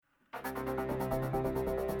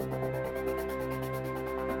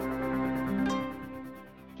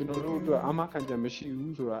ကျွန်တော်တို့အတွက်အာမခံချက်မရှိ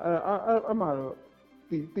ဘူးဆိုတာအဲ့မှာတော့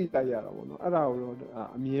သိလိုက်ရတာပေါ့နော်အဲ့ဒါကိုတော့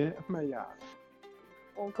အမြဲအမှတ်ရ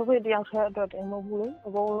ကိုဗစ်တယောက်တည်းအတွက်တင်မဟုတ်ဘူးလေ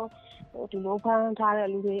အကုန်လုံးဒီလိုဖမ်းထားတဲ့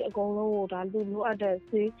လူတွေအကုန်လုံးကိုဒါလူလိုအပ်တဲ့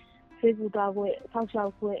ဆေးကူတာခွင့်ဆောက်ရှော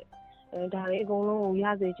က်ခွင့်ဒါတွေအကုန်လုံးကိုရ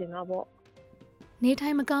စေချင်တာပေါ့နေထို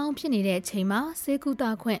င်မကောင်းဖြစ်နေတဲ့အချိန်မှာဆေးကုသ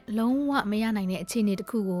ခွင့်လုံးဝမရနိုင်တဲ့အခြေအနေတစ်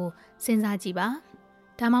ခုကိုစဉ်းစားကြည့်ပါ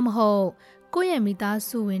ဒါမှမဟုတ်ကိုယ့်ရဲ့မိသား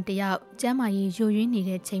စုဝင်တယောက်ကျန်းမာရေးယိုယွင်းနေ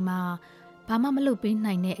တဲ့ချိန်မှာဘာမှမလုပ်ပေး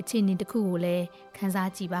နိုင်တဲ့အခြေအနေတစ်ခုကိုလည်းခန်း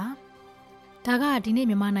စားကြည့်ပါဒါကဒီနေ့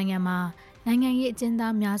မြန်မာနိုင်ငံမှာနိုင်ငံရေးအကျဉ်း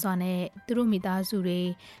သားများစွာနဲ့သူတို့မိသားစုတွေ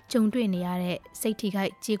ကြုံတွေ့နေရတဲ့စိတ်ထိခို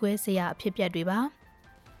က်ကြေကွဲစရာအဖြစ်အပျက်တွေပါ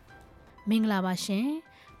မင်္ဂလာပါရှင်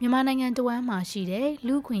မြန်မာနိုင်ငံတဝမ်းမှာရှိတဲ့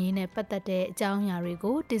လူ့ခွင့်ရေးနဲ့ပတ်သက်တဲ့အကြောင်းအရာတွေ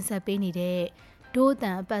ကိုတင်ဆက်ပေးနေတဲ့ဒိုးတ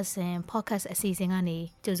န်အပတ်စဉ် podcast အစီအစဉ်ကနေ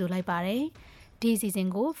ကြိုဆိုလိုက်ပါတယ်ဒီအစီအစဉ်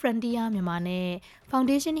ကို Frontier မြန်မာနဲ့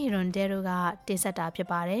Foundation Hirondelle တို့ကတင်ဆက်တာဖြစ်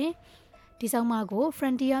ပါတယ်ဒီဆောင်မကို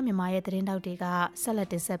Frontier မြန်မာရဲ့သတင်းတောက်တွေကဆက်လက်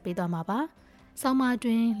တင်ဆက်ပေးသွားမှာပါဆောင်းပါးတွ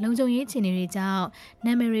င်လုံခြုံရေးအခြေအနေတွေကြောင့်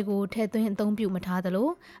နာမည်တွေကိုထည့်သွင်းအသုံးပြုမထားသလို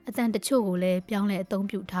အတန်တချို့ကိုလည်းပြောင်းလဲအသုံး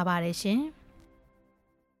ပြုထားပါတယ်ရှင်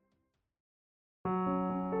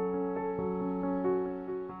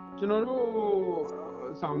ကျွန်တော်တို့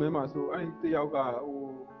ဆောင်းထဲမှာဆိုအဲ့တယောက်က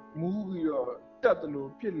မူးပြီးတော့တက်တယ်လို့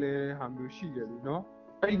ဖြစ်လဲဟာမျိုးရှိတယ်လीနော်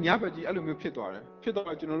အဲ့ညဘက်ကြီးအဲ့လိုမျိုးဖြစ်သွားတယ်ဖြစ်တော့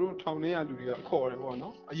ကျွန်တော်တို့ထောင်ထဲကလူတွေကခေါ်တယ်ပေါ့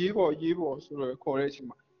နော်အရေးပေါ်ဆိုတော့ခေါ်တဲ့အချိန်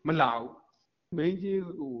မှာမလာဘူးမင်းကြီး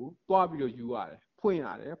ကိုတွားပြီးတော့ယူရတယ်ဖွ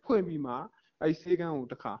င့်ပြီးမှအဲ့ဆေးကန်းကို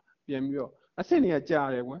တစ်ခါပြန်ပြီးတော့အဆင့်တွေကကြား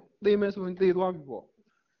တယ်ကွယ်သေမယ်ဆိုရင်သေသွားပြီပေါ့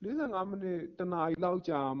45မိနစ်တနာရီလောက်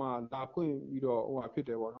ကြာမှလာဖွင့်ပြီးတော့ဖြစ်တ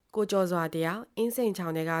ယ်ပေါ့နော်ကိုကျော်စွာတရားအင်းစိန်ချော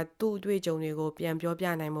င်းတွေကသူ့အတွေ့အကြုံတွေကိုပြန်ပြောပြ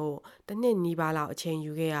နိုင်မှုတစ်နှစ်နီးပါးလောက်အချိန်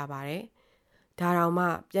ယူခဲ့ရပါတယ်ဒါတောင်မှ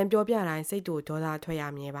ပြန်ပြောပြတိုင်းစိတ်တူဒေါသထွက်ရ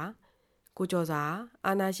မြဲပါကိုကျော်စွာ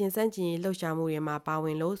အာနာရှင်စန့်ကျင်လှုပ်ရှားမှုတွေမှာပါဝ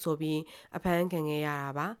င်လို့ဆိုပြီးအဖမ်းခံခဲ့ရ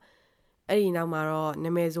တာပါအဲ့ဒီနောက်မှာတော့န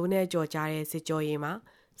မယ်ဆိုးနဲ့ကြော်ကြားတဲ့စစ်ကြောရေးမှာ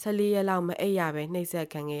14ရက်လောက်မအိပ်ရပဲနှိပ်စက်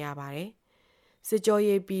ခံခဲ့ရပါတယ်စစ်ကြော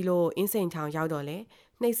ရေးပြီးလို့အင်းစိန်ချောင်းရောက်တော့လေ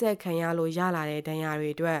နှိပ်စက်ခံရလို့ရလာတဲ့ဒဏ်ရာတွေ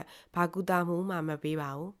အတွက်ဘာကူတာမှုမှမပေးပါ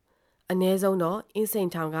ဘူးအ ਨੇ ဆုံးတော့အင်းစိန်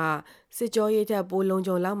ချောင်းကစစ်ကြောရေးထက်ပိုလုံး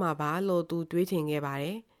ကြုံလောက်မှာပါလို့သူတွေးထင်ခဲ့ပါတ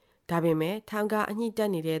ယ်ဒါပေမဲ့ထောင်ကအညှိတ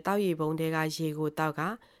က်နေတဲ့တောက်ရီပုံတွေကရေကိုတောက်က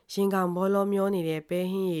ရင်ကောင်ဘောလုံးမျောနေတဲ့ပဲ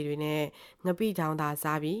ဟင်းရည်တွေနဲ့ငပိထောင်သာ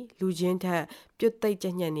စားပြီးလူချင်းထက်ပြုတ်သိပ်ကြ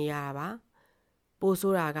ညက်နေရတာပါပို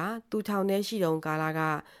ဆိုးတာကသူထောင်ထဲရှိတုန်းကာလက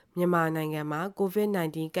မြန်မာနိုင်ငံမှာ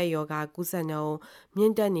COVID-19 ကပ်ရောဂါကူးစက်နှုန်းမြ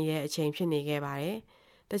င့်တက်နေတဲ့အချိန်ဖြစ်နေခဲ့ပါတယ်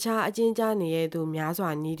တခြားအကျဉ်းကျနေတဲ့သူများစွာ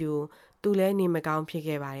နီးသူလည်းနေမကောင်းဖြစ်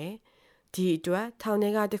ခဲ့ပါတယ်ဒီအတွက်ထောင်ထဲ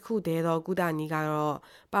ကတစ်ခုတည်းသောကုသနည်းကတော့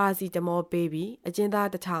ပါရာစီတမောပေးပြီးအကျဉ်းသား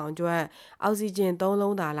1000အတွက်အောက်ဆီဂျင်3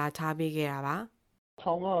လုံးသာလာထားပေးခဲ့တာပါ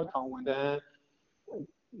ထောင်ဝန်တန်း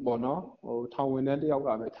ပေါ့နော်ထောင်ဝန်တန်းတယောက်က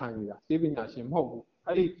ပဲထိုင်နေတာစေပညာရှင်မဟုတ်ဘူး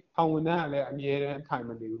အဲ့ဒီထောင်ဝန်တန်းကလည်းအမြဲတမ်းထိုင်မ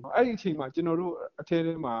နေဘူးအဲ့ဒီအချိန်မှာကျွန်တော်တို့အထဲ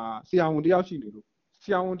ထဲမှာဆရာဝန်တယောက်ရှိနေလို့ဆ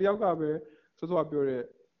ရာဝန်တယောက်ကပဲစောစောပြောတဲ့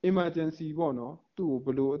emergency ပေါ့နော်သူ့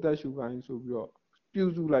ကိုဘယ်လိုအသက်ရှူခိုင်းဆိုပြီးတော့ပြု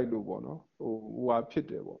စုလိုက်လို့ပေါ့နော်ဖြစ်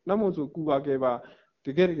တယ်ပေါ့နောက်မှဆိုကူပါကဲပါတ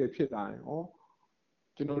ကယ်ဖြစ်လာရင်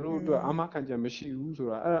ကျွန်တော်တို့အတွက်အာမခံချက်မရှိဘူးဆို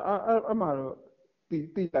တာအဲ့မှာတော့သိ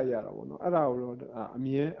လိုက်ရတာပေါ့နော်အဲ့ဒါကိုတော့အ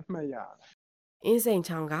မြဲအမှတ်ရတယ်အင်းစိန်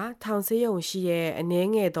ချောင်းကထောင်ဆေးရုံရှိရဲ့အနှဲ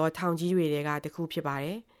ငယ်သောထောင်ကြီးတွေကတစ်ခုဖြစ်ပါတ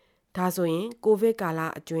ယ်ဒါဆိုရင်ကိုဗစ်ကာလ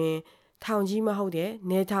အတွင်းထောင်ကြီးမဟုတ်တဲ့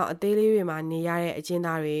နေထောင်အသေးလေးတွေမှာနေရတဲ့အကျဉ်း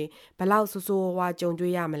သားတွေဘလောက်ဆိုးဆိုးဝါးကြုံ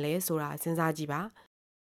တွေ့ရမလဲဆိုတာစဉ်းစားကြည့်ပါ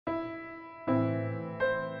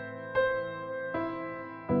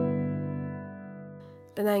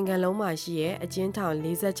တနိုင်ငံလုံးမှာရှိတဲ့အကျဉ်းထောင်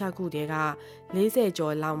46ခုတည်းက40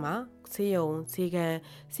ကျော်လောက်မှာဆေးရုံဆေးကန်း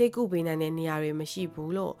ဆေးကုပေးနိုင်တဲ့နေရာတွေမရှိ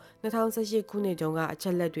ဘူးလို့2018ခုနှစ်တုန်းကအချ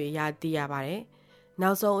က်လက်တွေအရသိရပါတယ်။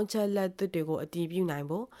နောက်ဆုံးအချက်လက်တွေကိုအတည်ပြုနိုင်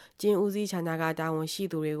ဖို့ကျင်းဦးစီးဌာနကတာဝန်ရှိ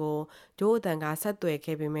သူတွေကိုဒို့အတန်ကဆက်သွယ်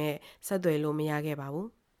ခဲ့ပေမဲ့ဆက်သွယ်လို့မရခဲ့ပါဘူး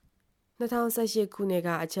။2018ခုနှစ်က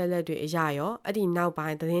အချက်လက်တွေအရရောအဲ့ဒီနောက်ပို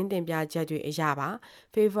င်းသတင်းတင်ပြချက်တွေအရပါ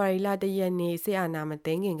ဖေဖော်ဝါရီလ1ရက်နေ့စစ်အာဏာမ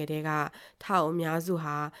သိမ်းခင်ကတည်းကထောင်အများစု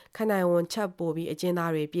ဟာခနိုင်ဝန်ချက်ပို့ပြီးအကျဉ်း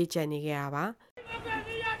သားတွေပြည့်ကျက်နေခဲ့တာပါ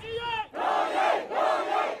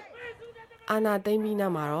အာဏာသိမ်းပြီးနော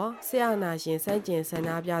က်မှာတော့စစ်အာဏာရှင်စန့်ကျင်ဆန္ဒ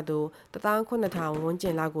ပြသူ18000ဝန်းကျ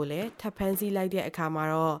င်လောက်ကိုလည်းထပ်ဖမ်းဆီးလိုက်တဲ့အခါမှာ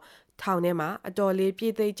တော့ထောင်ထဲမှာအတော်လေးပြ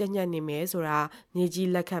ည့်သိပ်ကြညက်နေမယ်ဆိုတာမြေကြီး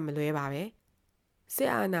လက်ခတ်မလွဲပါပဲစ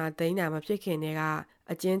စ်အာဏာသိမ်းတာမဖြစ်ခင်တည်းက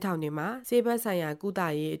အကျဉ်းထောင်တွေမှာစေဘက်ဆိုင်ရာကုသ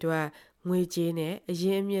ရေးအတွက်ငွေကြေးနဲ့အရ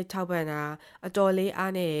င်းအမြစ်ထောက်ပံ့တာအတော်လေး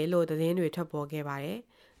အားနည်းတယ်လို့သတင်းတွေထွက်ပေါ်ခဲ့ပါတယ်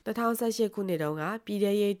။2018ခုနှစ်တုန်းကပြည်ထ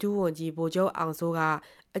ရေးဒုဝန်ကြီးဗိုလ်ချုပ်အောင်စိုးက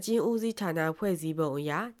အကျဉ်းဦးစီးဌာနဖွဲ့စည်းပုံအ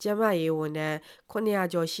ရကျန်းမာရေးဝန်ထမ်း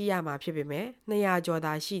900ကျော်ရှိရမှာဖြစ်ပေမဲ့200ကျော်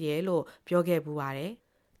သာရှိတယ်လို့ပြောခဲ့ပူပါတယ်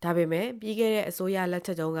။ဒါပေမဲ့ပြီးခဲ့တဲ့အစိုးရလက်ထ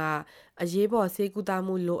က်တုန်းကအရေးပေါ်ဆေးကုသ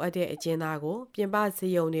မှုလိုအပ်တဲ့အကျဉ်းသားကိုပြင်ပ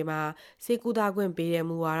ဆေးရုံတွေမှာဆေးကုသခွင့်ပေးတဲ့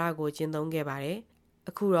မူဝါဒကိုကျင့်သုံးခဲ့ပါတယ်။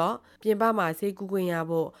အခုတော့ပြင်ပမှာဆေးကုခွင့်ရ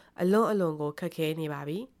ဖို့အလွန်ကိုခက်ခဲနေပါ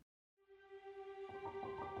ပြီ။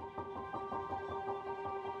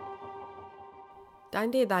တို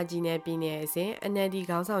င်းဒေသကြီးနဲ့ပြည်နယ်အစဉ် NLD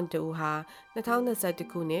ခေါင်းဆောင်တဦးဟာ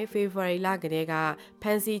2021ခုနှစ်ဖေဖော်ဝါရီလကတည်းကဖ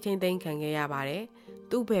မ်းဆီးထိန်းသိမ်းခံခဲ့ရပါတယ်။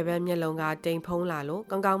သူ့ဘယ်ဘက်မျက်လုံးကတိမ်ဖုံးလာလို့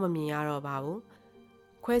ကောင်းမမြင်ရတော့ပါဘူး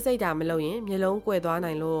။ခွဲစိတ်တာမလုပ်ရင်မျက်လုံးကွယ်သွား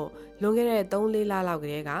နိုင်လို့လွန်ခဲ့တဲ့3-4လလောက်က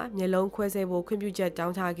တည်းကမျက်လုံးခွဲစိတ်ဖို့ခွင့်ပြုချက်တော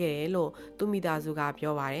င်းထားခဲ့တယ်လို့သူမိသားစုက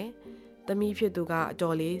ပြောပါတယ်။သမီးဖြစ်သူကအ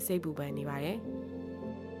တော်လေးစိတ်ပူပန်နေပါတယ်။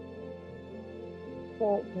ဟု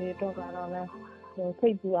တ်ဒီတော့ကတော့လည်းစိ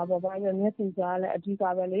တ်ပူတာပေါ့ဗျာမျက်စိကြားလည်းအဓိက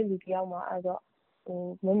ပဲလေလူတယောက်မှာအဲ့တော့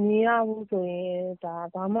မမြင်ရဘူးဆိုရင်ဒါ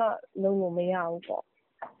ဘာမှလုံးလို့မရဘူးပေါ့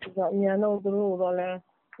ဒီတော့အများတော့သူတို့တော့လည်း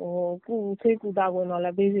ကုဆေးကုသခွင့်တော့လ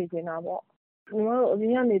ည်းပေးစီနေတာပေါ့ညီမတို့အရ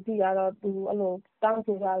င်ကနေသိရတော့သူအဲ့လိုတောင်း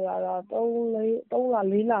ဆိုတာကတော့3 လ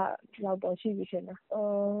 4 လလောက်တော့ရှိပြီရှင်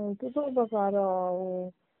သူတို့ဘက်ကတော့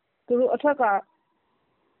သူတို့အထက်က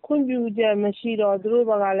ခွင့်ပြုချက်မရှိတော့သူတို့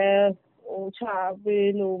ဘက်ကလည်းချ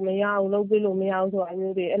ပေးလို့မရဘူးလုပ်ပေးလို့မရဘူးဆိုတာ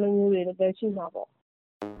မျိုးတွေအဲ့လိုမျိုးတွေပဲရှိမှာပေါ့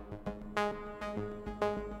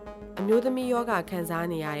အမျိုးသမီးယောဂခံစား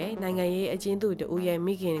နေရတဲ့နိုင်ငံရေးအကျဉ်းသူတဦးရဲ့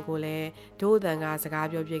မိခင်ကိုလည်းဒို့အတန်ကစကား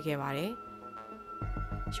ပြောပြခဲ့ပါတယ်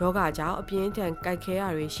။ယောဂကြောင့်အပြင်းထန်ကြိုက်ခဲရ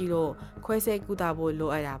တွေရှိလို့ခွဲစိတ်ကုသဖို့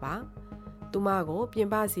လိုအပ်တာပါ။သူမကိုပြင်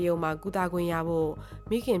ပစီယုံမှာကုသခွင့်ရဖို့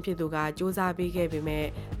မိခင်ဖြစ်သူကစူးစမ်းပေးခဲ့ပေမဲ့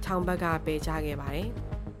ထောင်ဘက်ကပယ်ချခဲ့ပါတယ်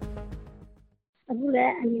။အခုလ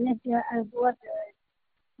ည်းအနေနဲ့ပြောတော့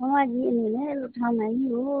မမကြီးအနေနဲ့လို့ထောင်နိုင်ပြီ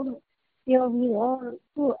လို့ပြောပြီးတော့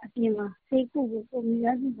သူ့အပြင်မှာစိတ်ကုကိုကိုမြ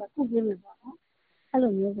တ်ကြီးကကုပြမယ်ပေါ့နော်အဲ့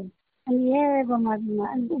လိုမျိုးပဲအနေနဲ့ပမာဒီမှာ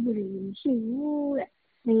အဲ့လိုဥပဒေမရှိဘူးတဲ့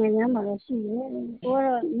နိုင်ငံခြားမှာလည်းရှိတယ်ကိုက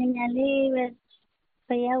တော့နည်းနည်းလေးပဲတ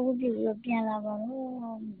ရားဥပဒေကိုပြန်လာပါ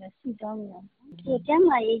တော့ရှိတော့တယ်ဒီကျမ်း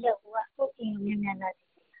မာရေးကြောင့်ကကိုယ်အိမ်မြန်လာတ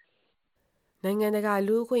ယ်နိုင်ငံတကာ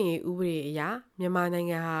လူ့အခွင့်အရေးဥပဒေအရမြန်မာနိုင်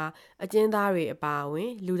ငံဟာအကျဉ်းသားတွေအပါအဝ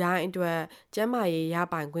င်လူတိုင်းအတွက်ကျန်းမာရေးရ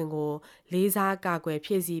ပိုင်ခွင့်ကိုလေးစားကာကွယ်ဖြ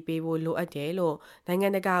ည့်ဆည်းပေးဖို့လိုအပ်တယ်လို့နိုင်ငံ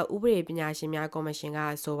တကာဥပဒေပညာရှင်များကော်မရှင်က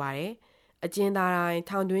ဆိုပါတယ်။အကျဉ်းသားတိုင်း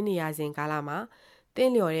ထောင်သွင်းနေရစဉ်ကာလမှာတ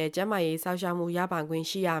င့်လျော်တဲ့ကျန်းမာရေးစောင့်ရှောက်မှုရပိုင်ခွင့်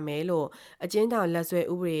ရှိရမယ်လို့အကျဉ်းထောင်လက်စွဲ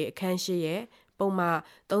ဥပဒေအခန်း၈ရဲ့ပုံမှန်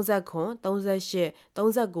39 38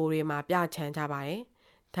 39တွေမှာပြဋ္ဌာန်းထားပါတယ်။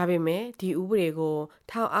ဒါပေမဲ့ဒီဥပဒေကို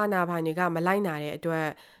ထောင်အာဏာပိုင်တွေကမလိုက်နိုင်တဲ့အတွက်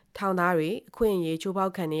ထောင်သားတွေအခွင့်အရေးချိုးဖော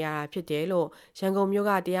က်ခံနေရတာဖြစ်တယ်လို့ရန်ကုန်မြို့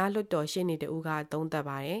ကတရားလွှတ်တော်ရှေ့နေတဦးကသုံးသပ်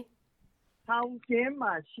ပါတယ်။ထောင်ကျင်း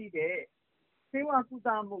မှာရှိတဲ့ဆေးဝါးကုသ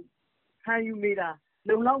မှုခံယူနေတာ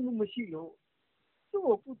လုံလောက်မှုမရှိလို့သူ့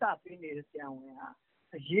ကိုကုသပေးနေတဲ့ဆရာဝန်က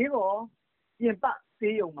အရေးပေါ်ပြင်ပ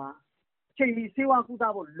ဆေးရုံမှာအချိန်ကြီးဆေးဝါးကုသ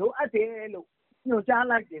ဖို့လိုအပ်တယ်လို့ညွှန်ကြား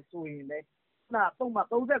လိုက်တယ်ဆိုရင်လေပုံမှန်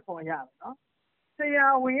39ရနော်ဆရာ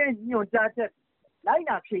ဝန်ရဲ့ညွှန်ကြားချက်လိုက်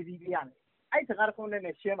နာဖြည့်ဆည်းပေးရတယ်အဲ့စကားတစ်ခုနဲ့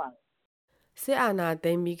ရှင်းပါတယ်စစ်အာဏာ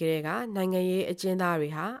သိမ်းပြီးကတည်းကနိုင်ငံရေးအကျဉ်းသားတွေ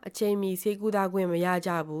ဟာအချိန်မီဆေးကုသခွင့်မရ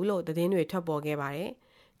ကြဘူးလို့သတင်းတွေထွက်ပေါ်ခဲ့ပါတယ်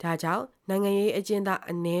။ဒါကြောင့်နိုင်ငံရေးအကျဉ်းသား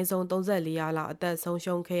အနည်းဆုံး34ယောက်လောက်အသက်ဆုံး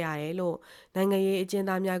ရှုံးခဲ့ရတယ်လို့နိုင်ငံရေးအကျဉ်း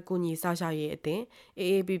သားများကုညီစောင့်ရှောက်ရေးအသင်း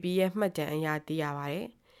AAPP ရဲ့မှတ်တမ်းအရသိရပါတယ်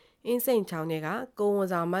။အင်းစိန်ချောင်းတွေကကိုဝန်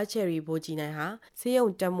ဆောင်မချယ်ရီဘိုဂျီနိုင်ဟာဆေးရုံ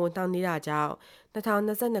တက်မိုးနှောင့်နှေးတာကြောင့်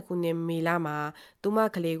2022ခုနှစ်မေလမှာသူမ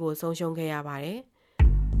ကလေးကိုဆုံးရှုံးခဲ့ရပါတယ်။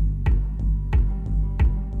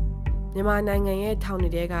မြန်မာနိုင်ငံရဲ့ထောင်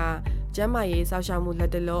တွေကကျန်းမာရေးစောင့်ရှောက်မှုလ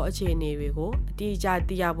က်တလောအခြေအနေတွေကိုအတိအကျ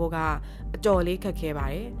သိရဖို့ကအတော်လေးခက်ခဲပါ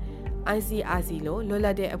တယ်။ ICRC လို့လွတ်လ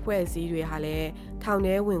ပ်တဲ့အဖွဲ့အစည်းတွေဟာလည်းထောင်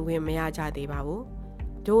ထဲဝင်ခွင့်မရကြသေးပါဘူး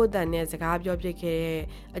။ဒို့အတန်နဲ့စကားပြောပြခဲ့တဲ့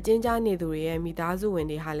အကျဉ်းချနေသူတွေရဲ့မိသားစုဝင်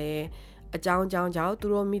တွေဟာလည်းအကြောင်းကြောင့်သူ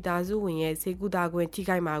တို့မိသားစုဝင်ရဲ့ဆေးကုသခွင့်ထိ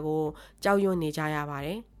ခိုက်မှာကိုကြောက်ရွံ့နေကြရပါတ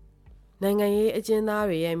ယ်။နိုင်ငံရေးအကျဉ်းသား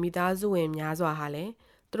တွေရဲ့မိသားစုဝင်များစွာဟာလည်း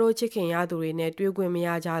သူတို့ချစ်ခင်ရသူတွေနဲ့တွေ့ခွင့်မရ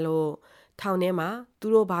ကြလို့ထောင်ထဲမှာသူ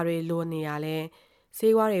တို့ဘာတွေလိုနေရလဲ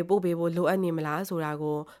ဆေးဝါးတွေပို့ပေးဖို့လိုအပ်နေမလားဆိုတာ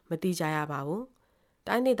ကိုမသိကြရပါဘူး။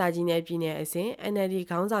တိုင်းဒေသကြီးနဲ့ပြည်နယ်အဆင့် NLD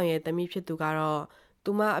ခေါင်းဆောင်ရဲ့သမီးဖြစ်သူကတော့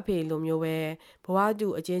သူမအဖေလိုမျိုးပဲဘဝတူ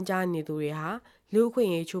အကျဉ်းချနေသူတွေဟာလူအခွင့်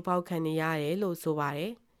အရေးချိုးဖောက်ခံနေရတယ်လို့ဆိုပါတ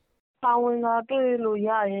ယ်။ပါဝင်လာတွေ့လို့ရ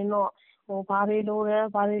ရင်တော့ဘာတွေလိုလဲ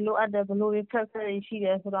ဘာတွေလိုအပ်တယ်ဘယ်လိုတွေခက်ခဲတွေရှိတ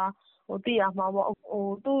ယ်ဆိုတာသိရမှာပေါ့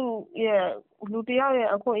သူ့ရဲ့လူတယောက်ရဲ့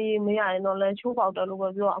အခွင့်အရေးမရရင်တော့လည်းချိုးပေါက်တယ်လို့ပဲ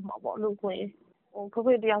ပြောရမှာပေါ့လူခွင့်ရေးခ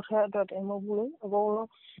ဖေးတယောက်တည်းအတွက်တင်မဟုတ်ဘူးလေအကုန်လုံး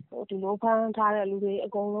ဒီလိုဖမ်းထားတဲ့လူတွေအ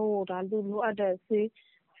ကုန်လုံးကိုဒါလူလိုအပ်တဲ့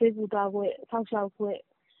ဆေးကုသခွင့်ဆောက်ရှောက်ခွင့်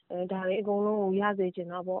ဒါတွေအကုန်လုံးကိုရစေချင်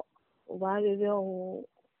တာပေါ့ဘာပြောပြော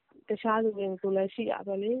တခြားလူတွေလည်းရှိရ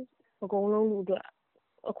ပဲလေအကုန်လုံးလူအတွက်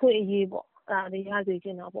အခွင့်အရေးပေါ့အဲ့ဒါတွေရစေချ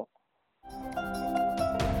င်တာပေါ့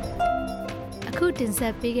အခုတင်ဆ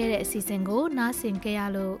က်ပေးခဲ့တဲ့အစီအစဉ်ကိုနားဆင်ကြရ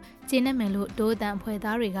လို့ကျေနပ်မယ်လို့ဒိုးတန်အဖွဲ့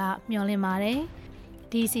သားတွေကမျှော်လင့်ပါတယ်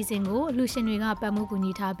ဒီအစီအစဉ်ကိုအလှူရှင်တွေကပတ်မှုကူ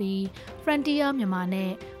ညီထားပြီး Frontier မြန်မာ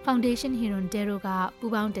နဲ့ Foundation Huron Dero က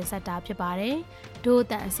ပူးပေါင်းတင်ဆက်တာဖြစ်ပါတယ်ဒိုး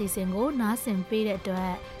တန်အစီအစဉ်ကိုနားဆင်ပေးတဲ့အတွ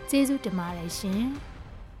က်ကျေးဇူးတင်ပါတယ်ရှင်